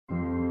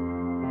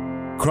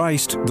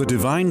Christ, the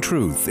Divine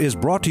Truth, is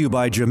brought to you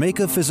by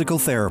Jamaica Physical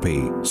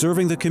Therapy,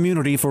 serving the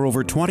community for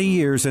over 20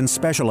 years and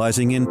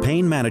specializing in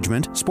pain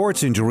management,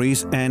 sports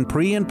injuries, and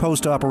pre- and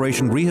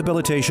post-operation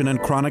rehabilitation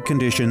and chronic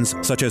conditions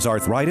such as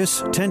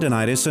arthritis,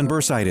 tendonitis, and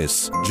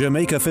bursitis.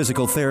 Jamaica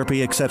Physical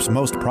Therapy accepts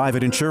most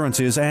private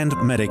insurances and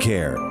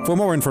Medicare. For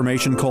more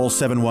information, call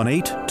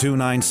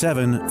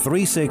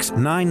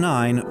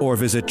 718-297-3699 or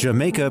visit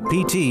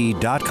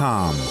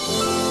jamaicapt.com.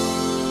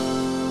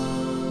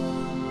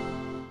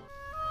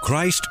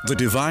 Christ, the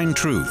Divine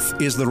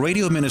Truth, is the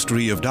radio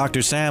ministry of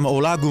Dr. Sam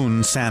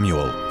Olagun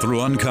Samuel.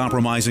 Through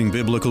uncompromising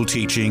biblical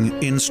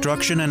teaching,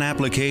 instruction, and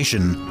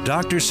application,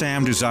 Dr.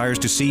 Sam desires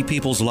to see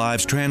people's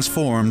lives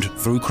transformed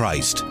through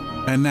Christ.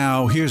 And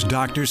now, here's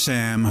Dr.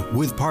 Sam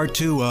with part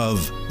 2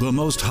 of The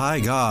Most High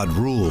God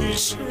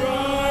Rules. Who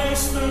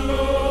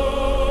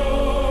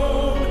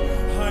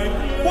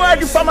are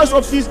the farmers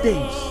of these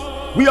days?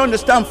 We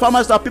understand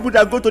farmers are people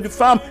that go to the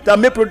farm, that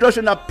make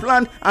production, that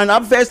plant and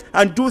harvest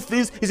and do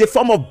things. It's a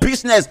form of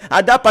business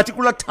at that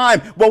particular time.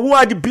 But who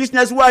are the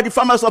business? Who are the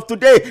farmers of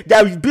today? They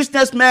are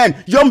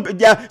businessmen,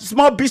 they are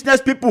small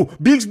business people,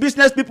 big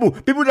business people,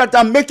 people that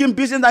are making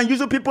business and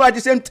using people at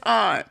the same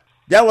time.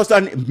 There was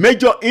a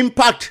major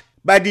impact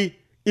by the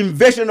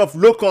invasion of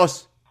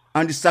locusts,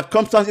 and the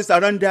circumstances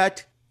around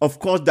that, of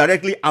course,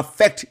 directly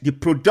affect the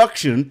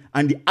production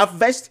and the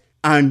harvest,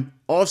 and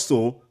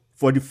also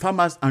for the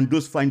farmers and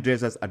those fine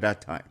dressers at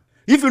that time.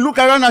 If you look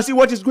around and see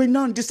what is going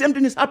on, the same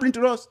thing is happening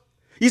to us.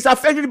 It's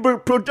affecting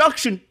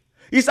production.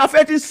 It's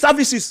affecting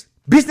services.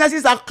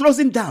 Businesses are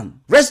closing down.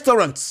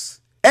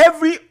 Restaurants.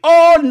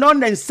 All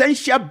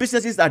non-essential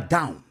businesses are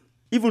down.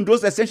 Even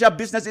those essential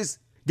businesses,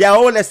 they are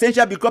all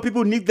essential because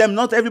people need them.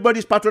 Not everybody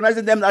is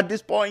patronizing them at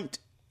this point.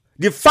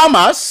 The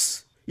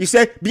farmers, he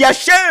said, be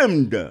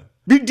ashamed.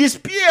 Be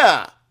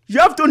despair.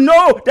 You have to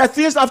know that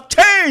things have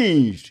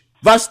changed.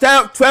 Verse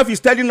 12 is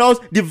telling us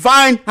the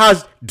vine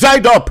has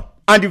dried up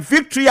and the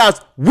fig tree has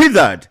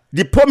withered,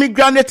 the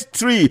pomegranate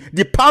tree,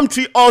 the palm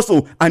tree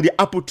also, and the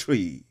apple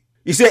tree.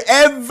 He said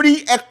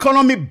every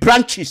economy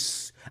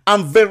branches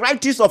and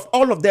varieties of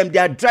all of them, they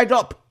are dried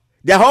up.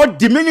 They are all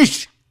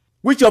diminished,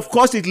 which of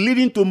course is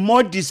leading to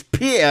more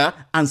despair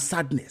and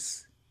sadness.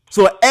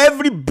 So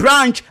every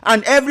branch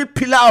and every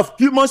pillar of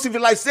human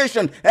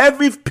civilization,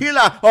 every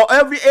pillar or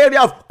every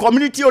area of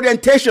community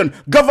orientation,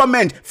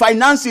 government,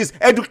 finances,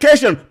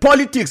 education,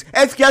 politics,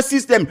 healthcare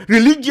system,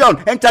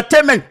 religion,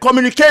 entertainment,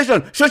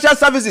 communication, social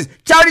services,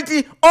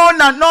 charity,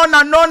 on and on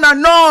and on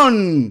and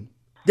on.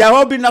 They are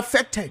all being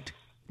affected.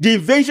 The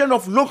invasion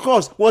of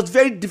locusts was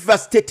very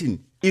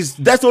devastating. Its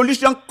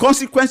desolation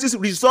consequences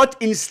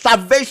result in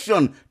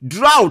starvation,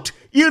 drought,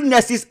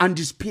 illnesses, and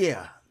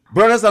despair.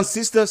 Brothers and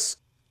sisters,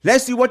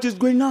 let's see what is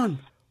going on.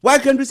 Why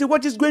can't we see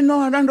what is going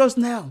on around us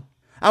now?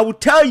 I will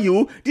tell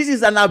you, this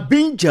is an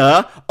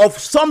harbinger of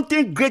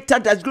something greater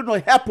that's going to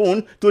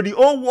happen to the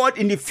whole world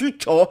in the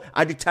future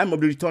at the time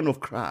of the return of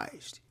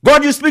Christ.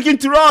 God is speaking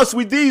to us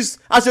with this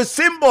as a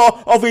symbol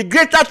of a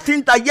greater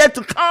thing that yet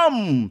to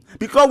come.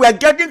 Because we are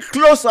getting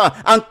closer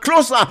and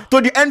closer to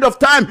the end of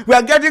time. We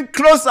are getting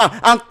closer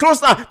and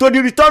closer to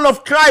the return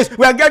of Christ.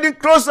 We are getting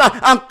closer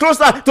and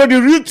closer to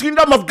the real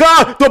kingdom of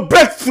God to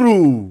break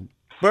through.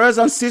 Brothers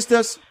and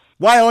sisters,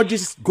 why all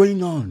this is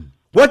going on?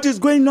 What is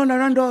going on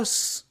around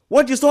us?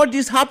 What is all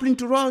this happening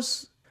to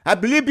us? I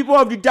believe people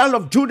of the land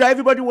of Judah,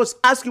 everybody was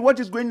asking what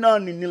is going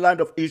on in the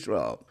land of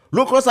Israel.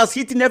 Locusts are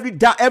hitting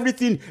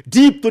everything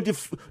deep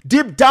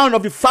down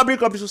of the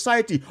fabric of the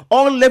society.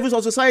 All levels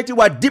of society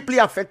were deeply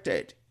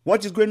affected.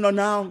 What is going on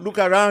now? Look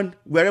around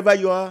wherever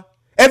you are.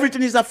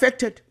 Everything is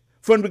affected,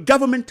 from the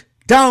government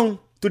down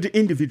to the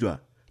individual,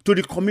 to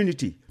the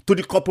community, to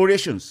the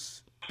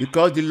corporations.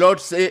 Because the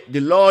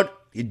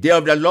day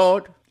of the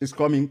Lord is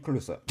coming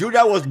closer.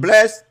 Judah was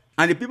blessed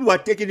and the people were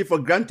taking it for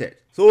granted.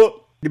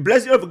 So the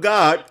blessing of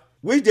God,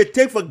 which they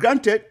take for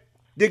granted,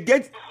 they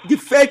get the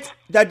faith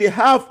that they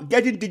have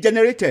getting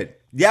degenerated.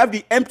 They have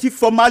the empty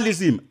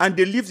formalism and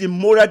they live in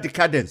moral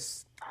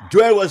decadence.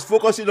 Joel was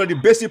focusing on the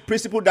basic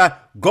principle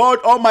that God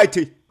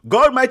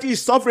Almighty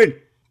is sovereign.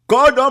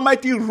 God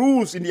Almighty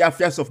rules in the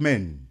affairs of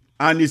men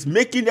and is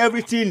making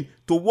everything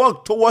to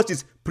work towards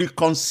its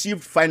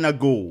preconceived final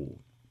goal.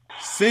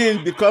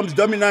 Sin becomes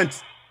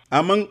dominant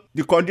among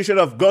the condition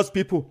of God's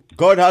people.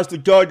 God has to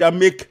judge and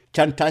make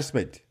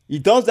chastisement. He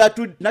does that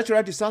through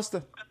natural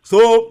disaster.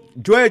 So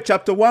Joel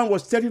chapter 1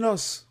 was telling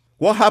us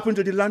what happened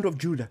to the land of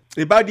Judah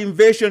about the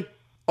invasion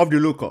of the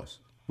locusts,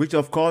 which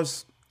of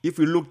course, if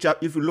you look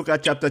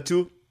at chapter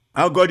 2,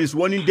 how God is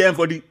warning them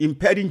for the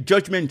impending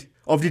judgment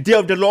of the day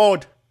of the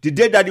Lord, the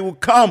day that it will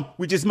come,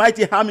 which is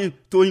mighty army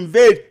to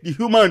invade the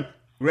human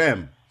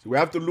realm. So we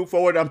have to look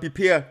forward and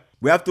prepare.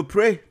 We have to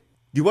pray.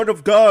 The word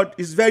of God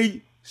is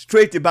very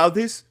straight about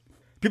this.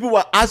 People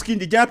were asking,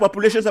 the general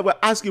populations that were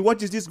asking,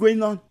 what is this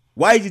going on?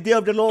 Why is the day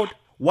of the Lord?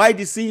 Why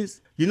the sins?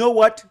 You know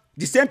what?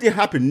 The same thing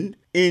happened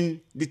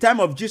in the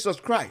time of Jesus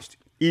Christ.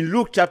 In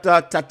Luke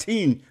chapter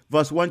 13,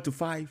 verse 1 to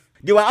 5.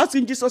 They were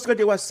asking Jesus Christ,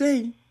 they were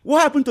saying,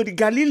 what happened to the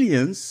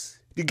Galileans?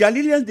 The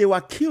Galileans, they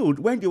were killed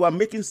when they were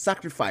making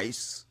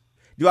sacrifice.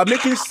 They were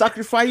making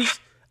sacrifice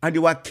and they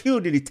were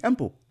killed in the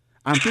temple.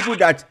 And people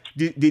that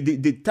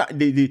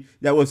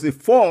there was a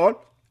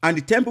fall and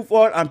the temple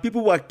fall and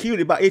people were killed.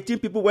 About 18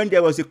 people when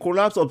there was a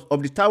collapse of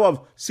the Tower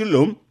of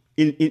Siloam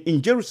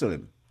in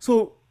Jerusalem.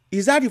 So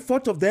is that the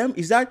fault of them?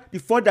 Is that the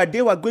fault that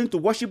they were going to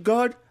worship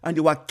God and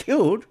they were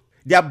killed?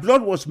 Their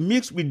blood was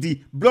mixed with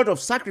the blood of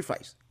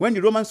sacrifice when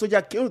the Roman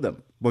soldier killed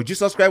them. But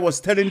Jesus Christ was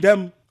telling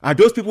them, are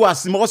those people are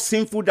more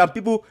sinful than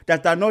people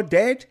that are not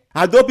dead?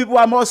 Are those people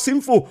are more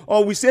sinful?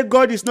 Or we say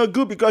God is not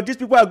good because these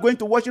people are going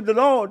to worship the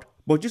Lord.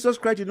 But Jesus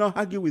Christ did not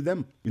argue with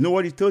them. You know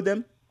what he told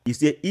them? He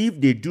said, if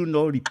they do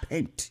not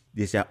repent,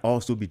 they shall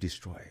also be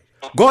destroyed.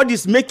 God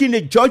is making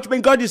a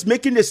judgment. God is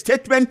making a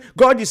statement.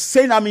 God is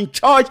saying, I'm in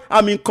charge.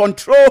 I'm in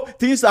control.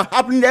 Things are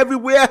happening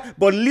everywhere.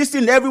 But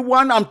listen,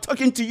 everyone, I'm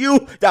talking to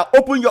you that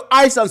open your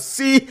eyes and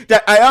see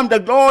that I am the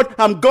Lord.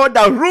 I'm God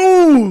that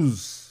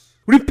rules.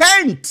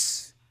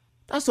 Repent.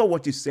 That's all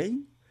what he's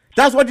saying.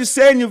 That's what he's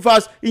saying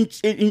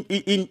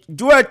in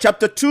Joel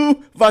chapter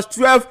 2, verse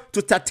 12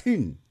 to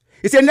 13.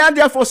 He said, now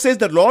therefore says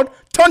the Lord,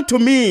 turn to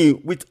me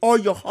with all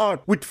your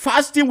heart, with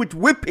fasting, with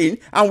weeping,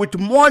 and with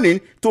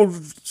mourning,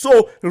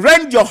 so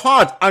rend your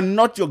heart and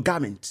not your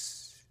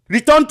garments.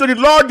 Return to the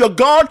Lord your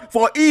God,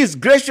 for he is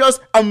gracious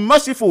and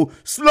merciful,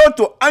 slow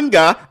to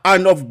anger,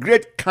 and of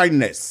great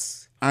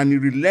kindness. And he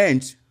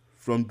relents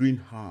from doing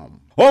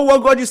harm. All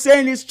what God is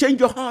saying is change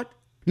your heart.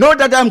 Know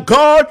that I'm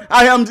God,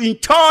 I am in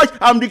charge,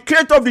 I'm the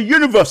creator of the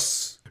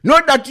universe.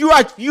 Know that you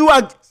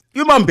are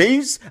human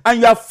beings,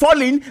 and you are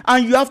falling,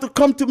 and you have to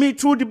come to me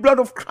through the blood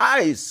of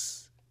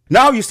Christ.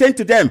 Now he said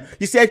to them,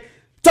 he said,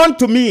 turn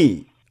to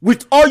me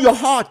with all your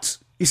heart.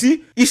 You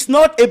see, it's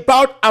not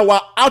about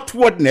our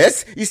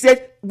outwardness. He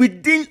said,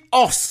 within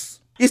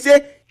us. He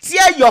said,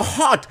 tear your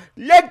heart.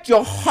 Let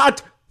your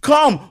heart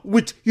come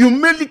with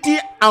humility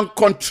and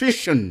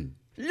contrition.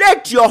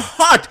 Let your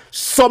heart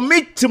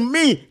submit to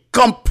me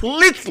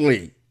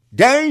completely.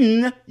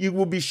 Then you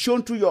will be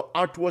shown through your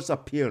outward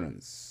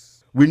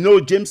appearance. We know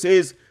James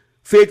says,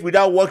 faith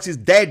without works is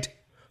dead.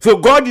 So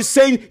God is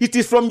saying it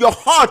is from your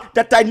heart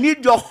that I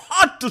need your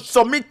heart to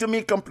submit to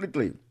me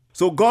completely.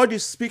 So God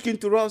is speaking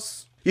to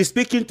us. He's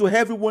speaking to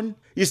everyone.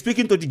 He's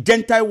speaking to the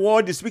Gentile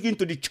world. He's speaking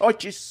to the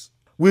churches.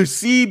 We'll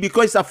see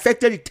because it's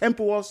affected the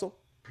temple also.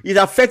 It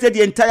affected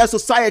the entire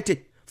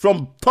society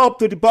from top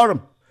to the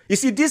bottom. You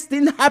see, this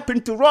thing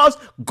happened to us.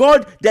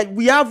 God, that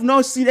we have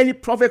not seen any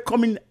prophet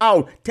coming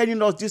out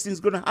telling us this is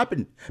going to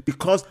happen.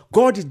 Because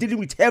God is dealing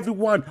with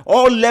everyone,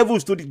 all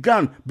levels to the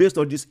ground based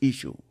on this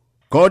issue.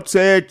 God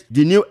said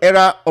the new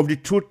era of the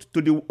truth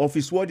of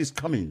his word is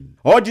coming.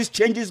 All these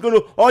changes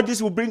all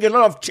this will bring a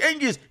lot of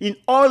changes in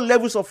all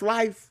levels of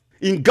life.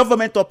 In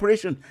government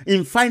operation,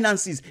 in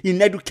finances,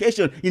 in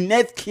education, in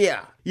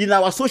healthcare, in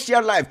our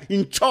social life,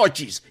 in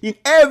churches, in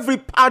every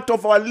part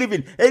of our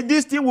living. And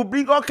this thing will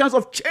bring all kinds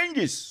of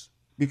changes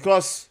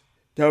because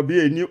there will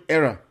be a new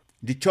era.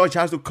 The church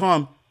has to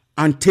come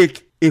and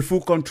take a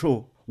full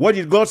control. What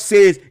did God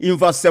say in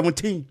verse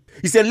 17?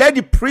 He said, let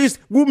the priests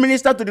who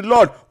minister to the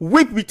Lord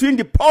weep between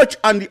the porch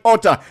and the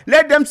altar.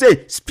 Let them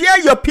say, spare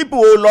your people,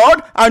 O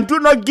Lord, and do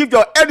not give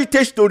your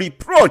heritage to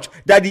reproach,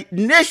 that the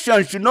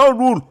nation should not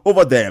rule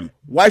over them.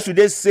 Why should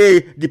they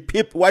say to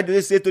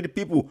the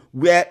people,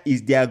 where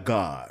is their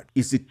God?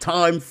 It's a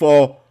time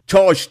for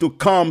church to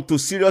come to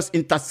serious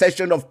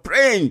intercession of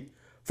praying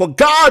for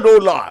God, O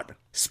Lord.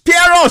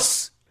 Spare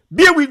us.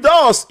 Be with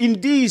us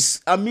in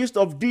this, amidst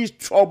of this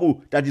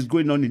trouble that is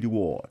going on in the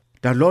world.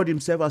 The Lord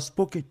himself has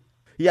spoken.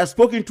 He has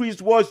spoken through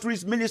his words, through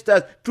his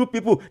ministers, through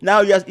people.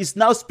 Now he's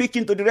now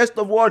speaking to the rest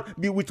of the world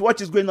with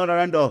what is going on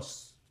around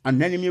us.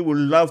 An enemy will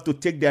love to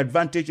take the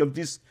advantage of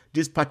this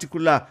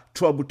particular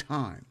troubled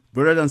time.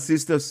 Brothers and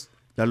sisters,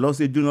 the Lord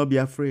said, do not be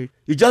afraid.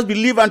 You just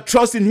believe and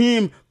trust in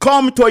him.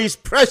 Come to his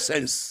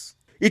presence.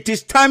 It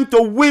is time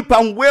to weep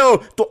and wail,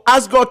 to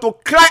ask God to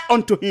cry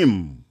unto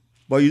him.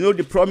 But you know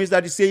the promise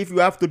that he said, if you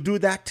have to do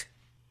that,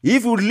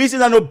 if you listen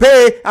and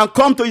obey and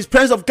come to his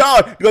presence of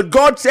God, because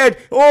God said,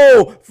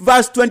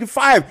 verse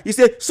 25, he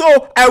said,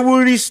 so I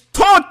will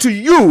restore to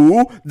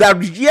you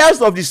the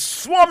years of the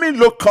swarming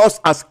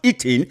locust has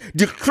eaten,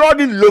 the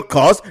crawling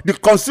locust, the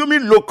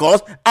consuming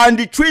locust, and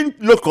the twin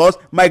locust,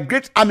 my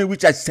great army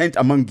which I sent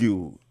among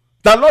you.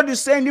 The Lord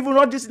is saying, even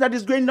all this that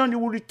is going on, he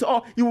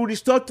will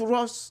restore to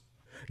us.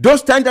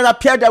 Those times that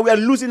appear that we are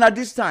losing at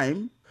this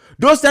time,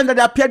 those times that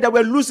appear that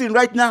we're losing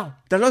right now,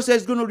 the Lord says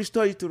he's going to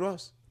restore it to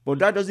us. But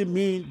that doesn't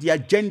mean the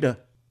agenda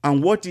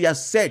and what he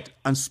has said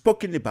and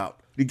spoken about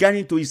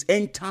regarding to his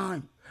end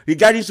time,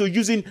 regarding to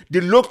using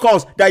the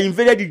locusts that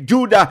invaded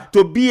Judah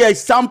to be a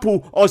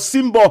sample or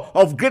symbol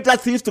of greater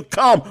things to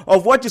come,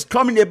 of what is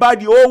coming about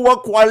the whole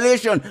world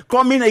coalition,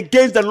 coming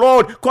against the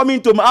Lord,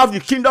 coming to have the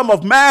kingdom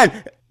of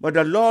man. But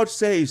the Lord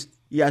says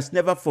he has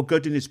never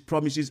forgotten his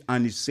promises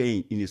and his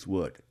saying in his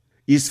word.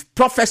 His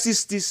prophecies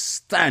still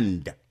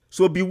stand.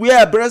 So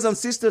beware, brothers and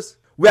sisters.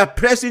 We are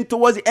pressing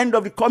towards the end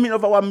of the coming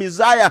of our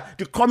Messiah,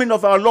 the coming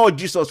of our Lord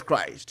Jesus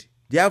Christ.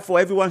 Therefore,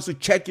 everyone should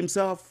check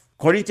himself,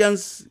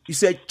 Corinthians, he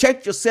said,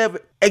 check yourself,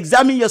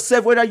 examine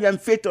yourself whether you are in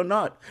faith or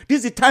not. This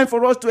is the time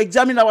for us to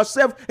examine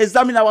ourselves,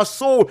 examine our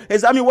soul,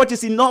 examine what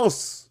is in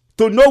us,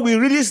 to know we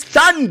really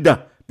stand,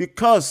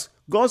 because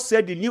God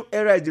said the new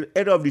era is the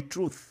era of the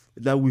truth,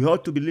 that we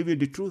ought to believe in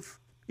the truth.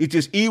 It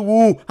is he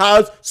who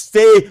has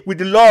stay with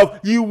the love,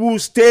 he who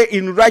stay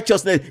in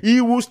righteousness, he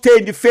who stay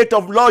in the faith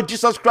of Lord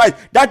Jesus Christ.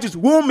 That is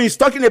whom he's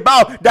talking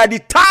about, that the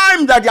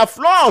time that their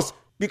flaws,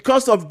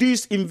 because of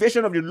this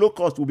invasion of the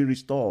locust, will be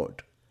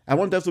restored. I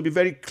want us to be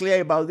very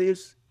clear about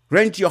this.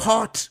 Rent your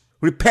heart,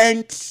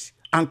 repent,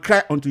 and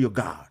cry unto your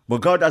God.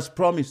 But God has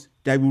promised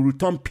that he will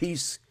return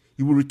peace.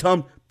 He will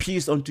return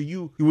peace unto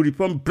you. He will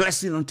return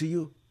blessing unto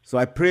you. So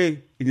I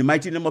pray in the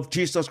mighty name of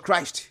Jesus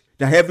Christ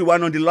that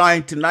everyone on the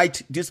line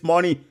tonight, this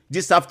morning,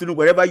 this afternoon,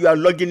 wherever you are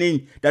logging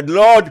in, that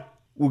Lord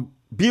will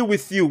be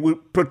with you, will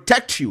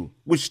protect you,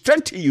 will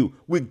strengthen you,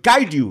 will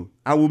guide you,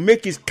 and will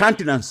make his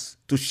countenance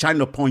to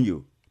shine upon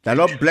you. The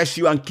Lord bless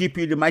you and keep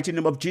you in the mighty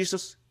name of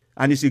Jesus.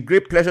 And it's a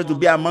great pleasure to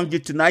be among you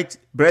tonight.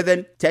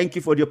 Brethren, thank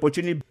you for the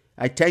opportunity.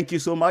 I thank you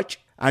so much.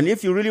 And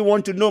if you really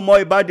want to know more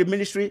about the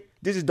ministry,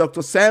 this is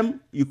Dr.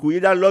 Sam. You could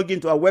either log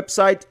into our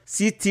website,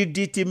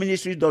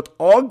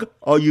 ctdtministry.org,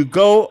 or you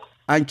go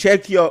and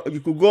check you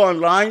could go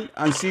online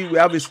and see we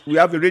have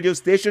a radio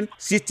station,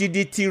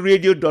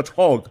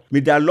 ctdtradio.org. May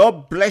the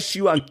Lord bless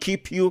you and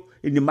keep you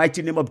in the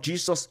mighty name of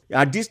Jesus.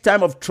 At this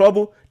time of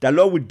trouble, the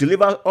Lord will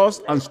deliver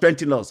us and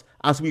strengthen us.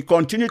 As we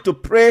continue to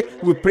pray,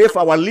 we pray for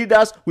our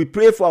leaders, we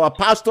pray for our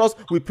pastors,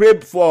 we pray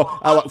for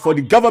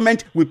the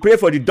government, we pray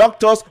for the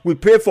doctors, we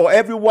pray for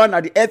everyone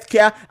at the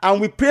healthcare,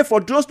 and we pray for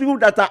those people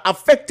that are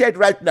affected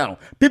right now,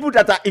 people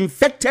that are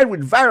infected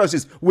with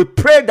viruses. We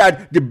pray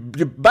that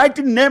the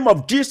mighty name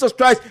of Jesus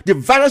Christ, the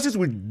viruses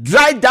will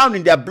dry down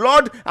in their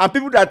blood, and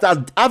people that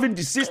are having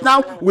disease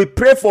now, we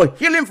pray for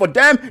healing for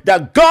them,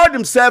 that God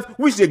himself,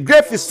 who is a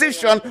great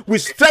physician, will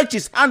stretch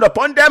his hand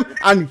upon them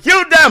and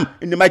heal them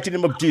in the mighty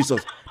name of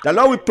Jesus. The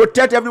Lord will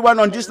protect everyone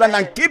on this land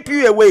and keep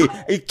you away.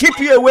 He'll keep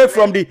you away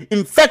from the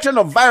infection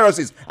of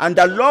viruses. And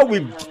the Lord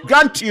will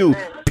grant you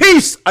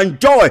peace and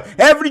joy.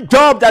 Every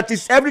job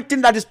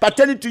everything that is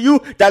pertaining to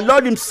you, the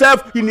Lord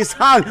himself in his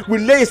hand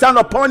will lay his hand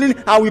upon it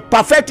and will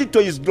perfect it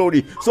to his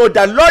glory. So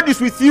the Lord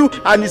is with you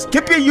and is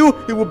keeping you.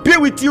 He will be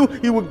with you.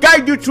 He will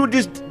guide you through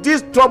this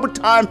troubled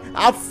time.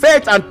 Have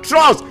faith and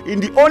trust in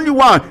the only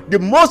one, the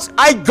Most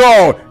High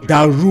God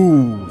that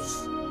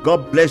rules.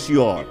 God bless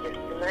you all.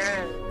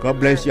 God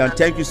bless you and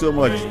thank you so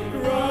much.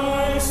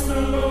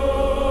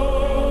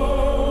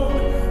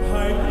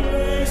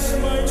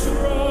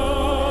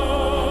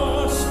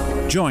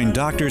 Join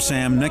Dr.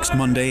 Sam next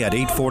Monday at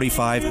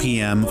 8:45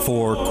 p.m.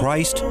 for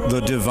Christ, the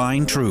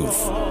Divine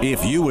Truth.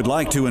 If you would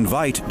like to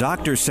invite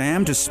Dr.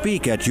 Sam to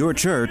speak at your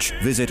church,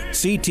 visit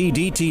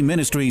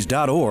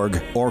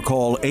ctdtministries.org or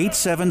call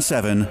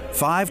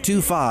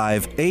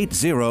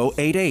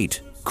 877-525-8088.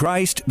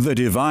 Christ, the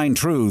Divine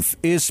Truth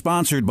is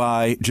sponsored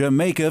by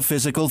Jamaica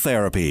Physical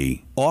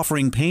Therapy,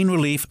 offering pain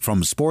relief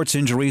from sports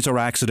injuries or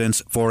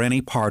accidents for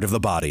any part of the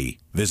body.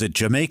 Visit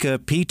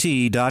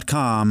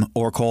JamaicaPT.com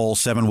or call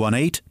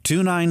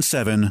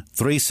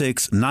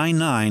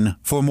 718-297-3699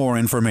 for more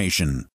information.